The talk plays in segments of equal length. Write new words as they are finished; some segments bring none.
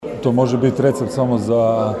to može biti recept samo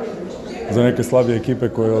za neke slabije ekipe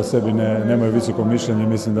koje o sebi nemaju visoko mišljenje.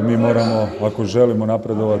 Mislim da mi moramo, ako želimo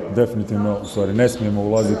napredovati, definitivno, u stvari ne smijemo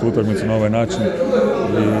ulaziti u utakmicu na ovaj način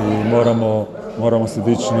i moramo se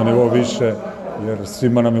dići na nivo više, jer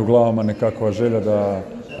svima nam je u glavama nekakva želja da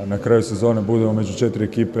na kraju sezone budemo među 4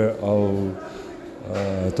 ekipe, ali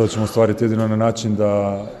to ćemo ostvariti jedino na način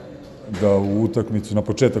da u utakmicu, na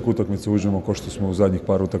početak utakmice uđemo kao što smo u zadnjih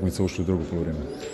par utakmica ušli u drugo poluvrijeme.